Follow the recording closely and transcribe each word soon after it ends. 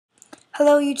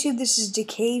Hello YouTube, this is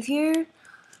Decave here.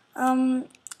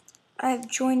 I've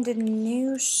joined a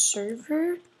new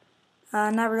server.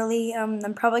 Not really.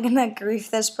 I'm probably gonna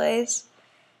grief this place.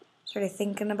 Sort of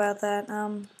thinking about that.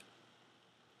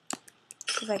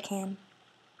 If I can.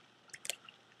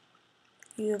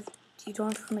 You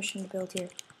don't have permission to build here.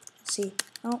 Let's see.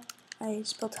 Oh, I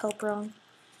spelled help wrong.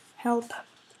 Help.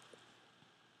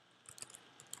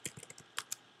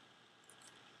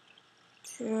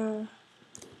 Sure.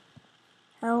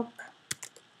 Help.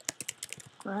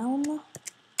 Realm.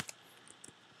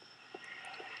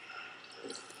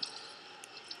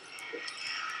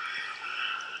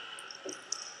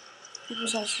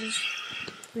 Possesses.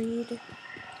 Read.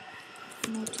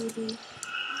 No TV.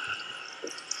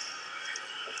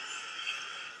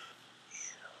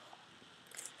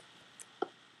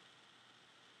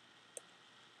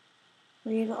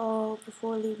 Read all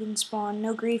before leaving spawn.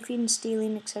 No griefing,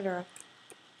 stealing, etc.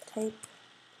 Type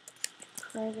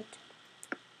private.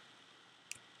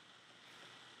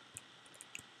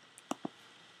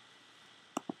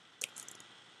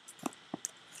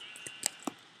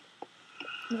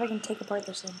 If I can take apart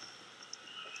this thing.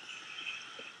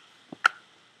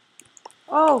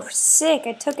 Oh, sick!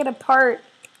 I took it apart.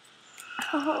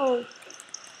 Oh,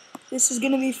 this is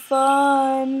gonna be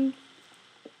fun.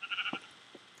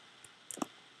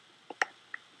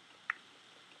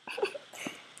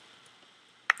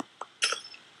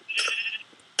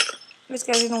 This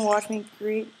guy's gonna watch me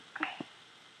grief.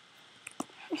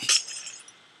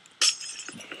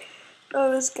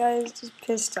 Oh, this guy is just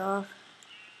pissed off.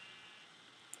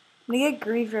 I'm gonna get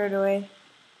grief right away.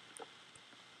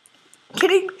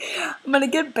 Kidding? I'm gonna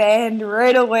get banned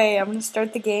right away. I'm gonna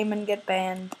start the game and get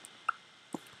banned.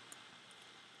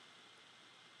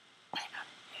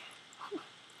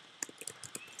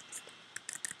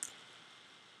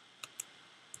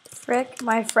 Frick,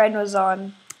 my friend was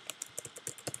on.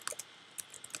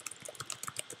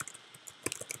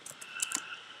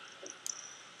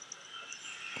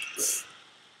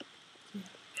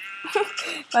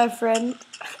 My friend.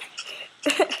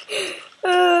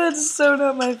 Oh, it's so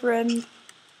not my friend.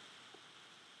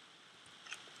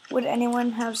 Would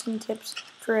anyone have some tips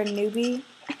for a newbie?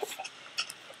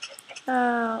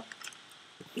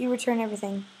 You return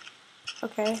everything.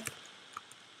 Okay.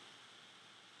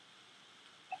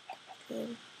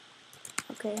 Good.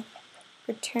 Okay.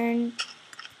 Return.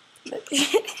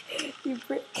 You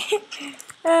brick.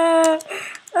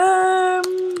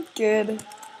 Good.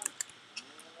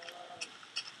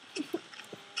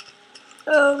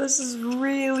 Oh, this is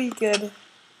really good.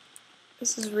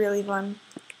 This is really fun.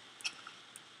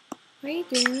 Why are you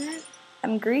doing that?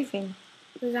 I'm griefing.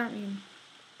 What does that mean?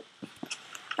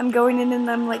 I'm going in and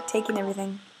I'm like taking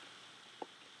everything.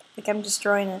 Like I'm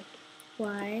destroying it.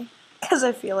 Why? Because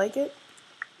I feel like it.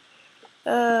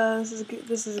 This is good.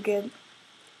 This is good.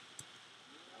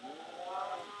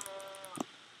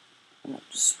 I'm gonna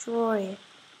destroy.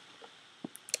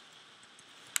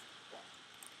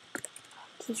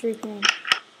 Keeps reappearing.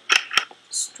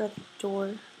 Destroy the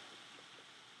door.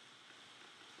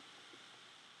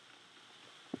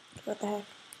 What the heck?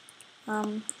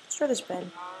 Destroy this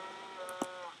bed.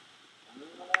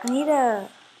 I need a.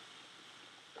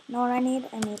 You know what I need?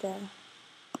 I need a.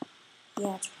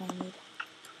 Yeah, that's what I need.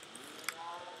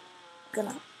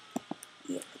 Gonna.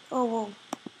 Yeah. Oh, whoa.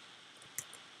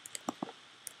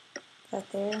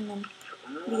 That there, and then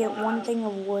we get one thing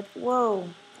of wood. Whoa.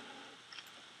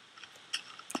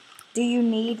 Do you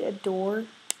need a door?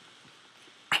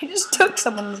 I just took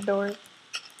someone's door.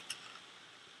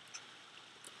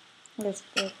 What is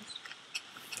this?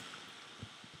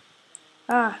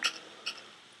 Ah.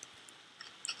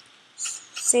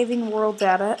 Saving world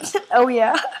data. Oh,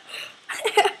 yeah.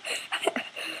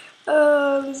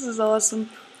 Oh, this is awesome.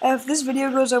 If this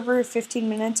video goes over 15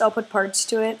 minutes, I'll put parts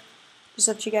to it. Just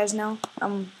so that you guys know.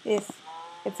 If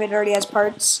it already has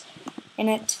parts in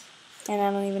it, and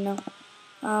I don't even know.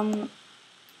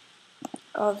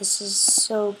 Oh, this is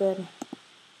so good.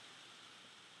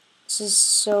 This is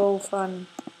so fun.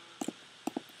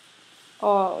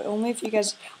 Oh, only if you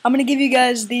guys. I'm gonna give you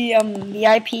guys the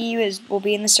IP will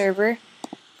be in the server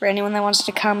for anyone that wants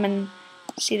to come and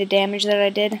see the damage that I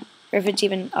did, or if it's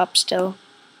even up still.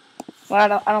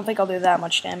 Well, I don't think I'll do that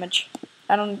much damage.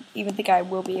 I don't even think I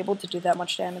will be able to do that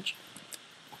much damage.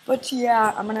 But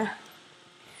yeah, I'm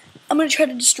gonna try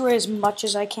to destroy as much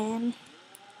as I can.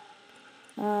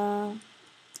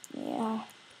 Yeah,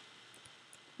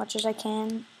 much as I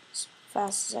can, as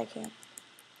fast as I can.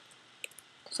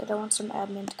 Because I don't want some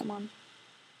admin to come on.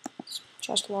 It's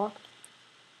just locked.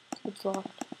 It's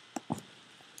locked.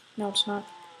 No, it's not.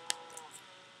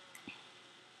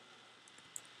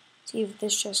 See if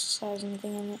this chest has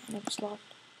anything in it, and if it's locked.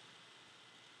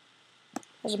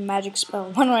 That's a magic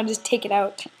spell. Why don't I just take it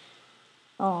out?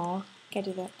 Aw, can't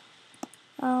do that.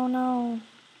 Oh no.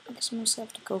 I guess I'm gonna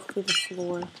have to go through the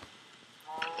floor.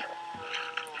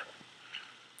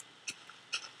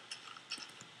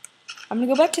 I'm gonna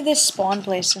go back to this spawn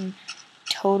place and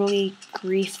totally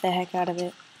grief the heck out of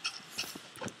it.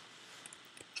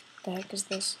 The heck is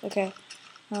this? Okay.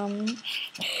 Yeah, I'm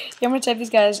gonna type these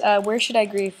guys. Where should I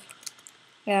grief?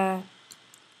 Yeah.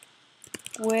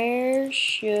 Where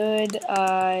should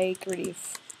I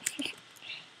grief?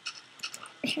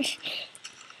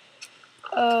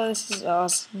 Oh, this is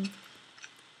awesome.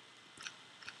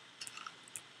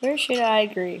 Where should I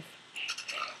grief?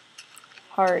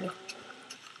 Hard.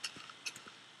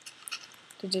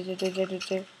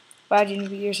 Wow,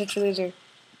 you're such a loser.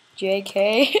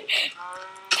 JK.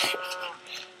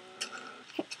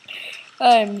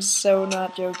 I'm so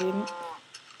not joking.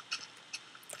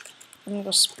 I'm gonna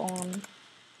go spawn.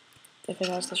 If it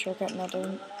has the shortcut, no, it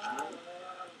doesn't.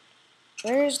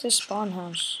 Where is this spawn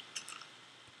house?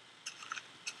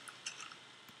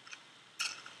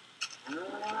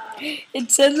 It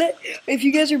said that, if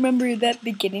you guys remember that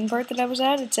beginning part that I was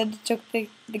at, it said it took the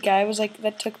guy was like,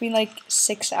 that took me like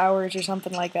 6 hours or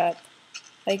something like that.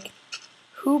 Like,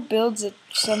 who builds it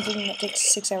something that takes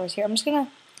 6 hours here? I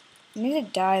need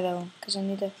to die though, because I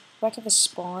need to go back to the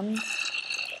spawn.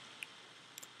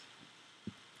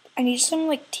 I need some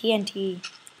like TNT.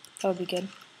 That would be good.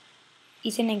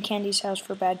 Ethan and Candy's house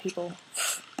for bad people.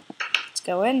 Let's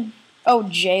go in. Oh,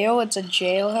 jail? It's a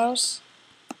jailhouse?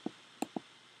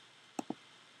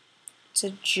 It's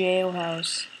a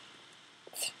jailhouse.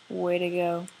 Way to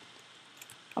go.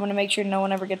 I'm gonna make sure no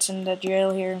one ever gets into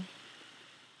jail here.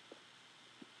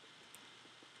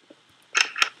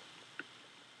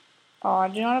 Oh, I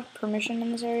do not have permission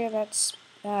in this area? That's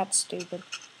stupid.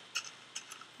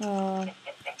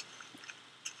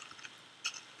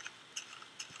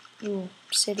 Ooh,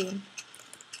 obsidian.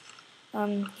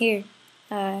 Here.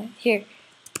 Here.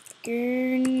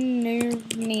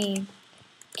 Gurney.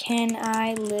 Can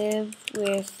I live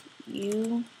with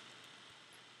you?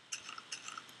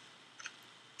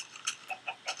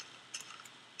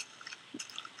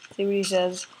 See what he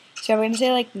says. So I'm gonna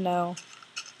say like no.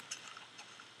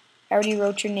 I already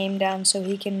wrote your name down so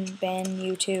he can ban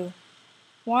you too.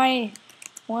 Why?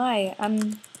 Why?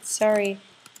 I'm sorry.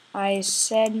 I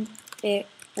said it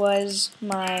was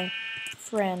my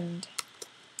friend.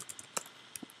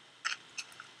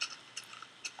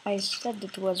 I said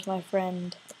it was my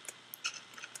friend.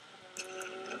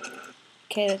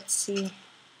 Okay, let's see.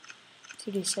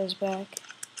 See what he says back.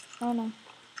 Oh no.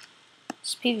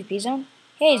 It's PvP zone?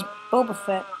 Hey, it's Boba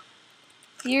Fett.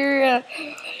 You're,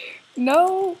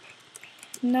 no.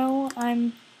 No,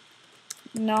 I'm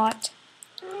not.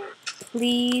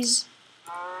 Please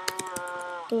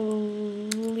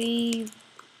believe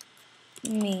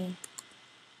me.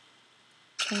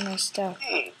 Turn my stuff.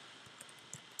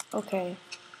 Okay.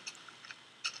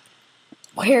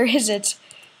 Where is it?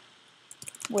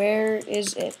 Where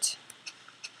is it?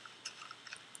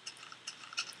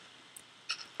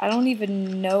 I don't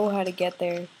even know how to get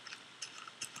there.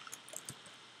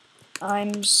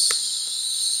 I'm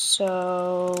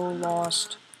so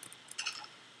lost.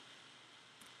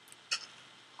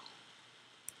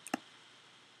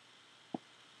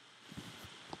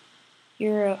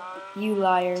 You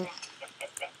liar.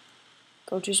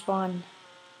 Go to spawn.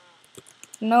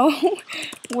 No,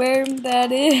 where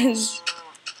that is.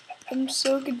 I'm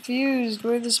so confused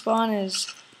where the spawn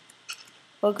is.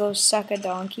 We'll go suck a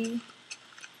donkey.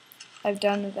 I've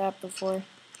done that before.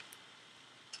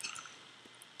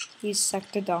 He's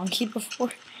sucked a donkey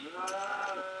before.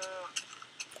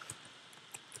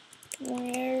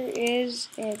 Where is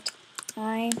it?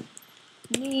 I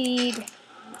need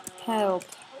help.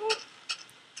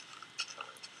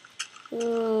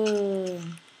 Ugh.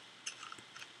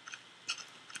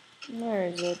 Where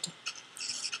is it?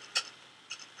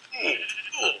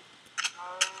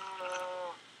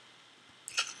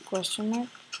 Question mark?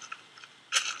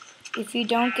 If you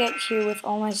don't get here with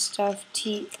all my stuff,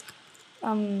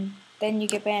 then you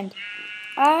get banned.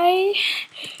 I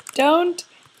don't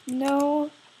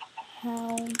know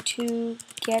how to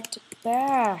get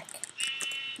back.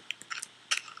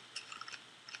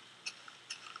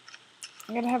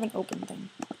 I gotta have an open thing.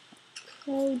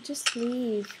 Oh, just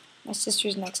leave. My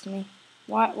sister's next to me.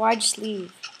 Why just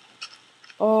leave?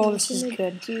 Oh, this is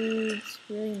good. Dude's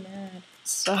really mad.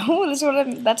 So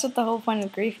that's what the whole point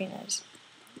of griefing is.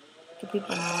 Get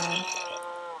people mad.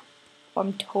 Oh,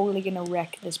 I'm totally gonna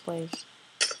wreck this place.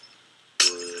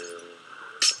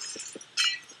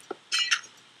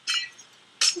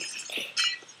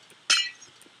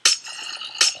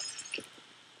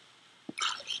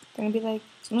 They're gonna be like,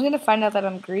 someone's gonna find out that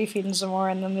I'm griefing some more,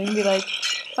 and then they're gonna be like,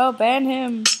 oh, ban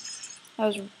him.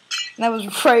 That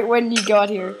was right when you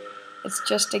got here. It's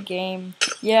just a game.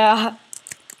 Yeah.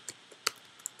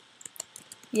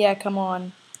 Yeah, come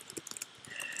on.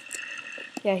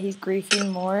 Yeah, he's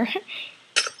griefing more.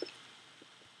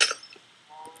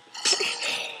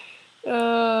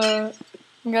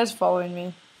 You guys following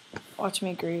me? Watch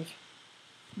me grieve.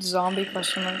 Zombie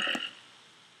question mark.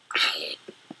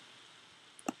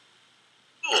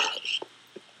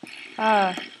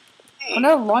 I wonder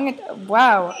how long it.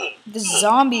 Wow, the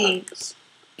zombie's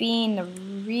being a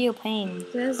real pain.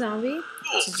 Is that a zombie?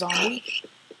 It's a zombie.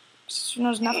 She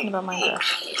knows nothing about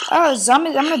Minecraft. Oh,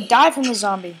 zombie! I'm gonna die from the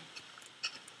zombie.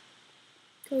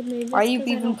 Code, maybe Why are it's you 'cause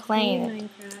I even don't play playing it?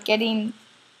 Minecraft. Getting.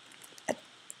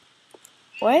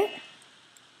 What?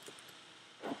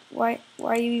 Why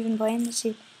are you even playing this?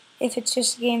 If it's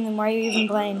just a game, then why are you even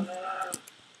playing?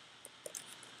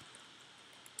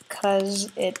 'Cause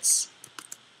it's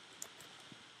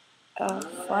a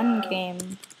fun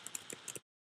game.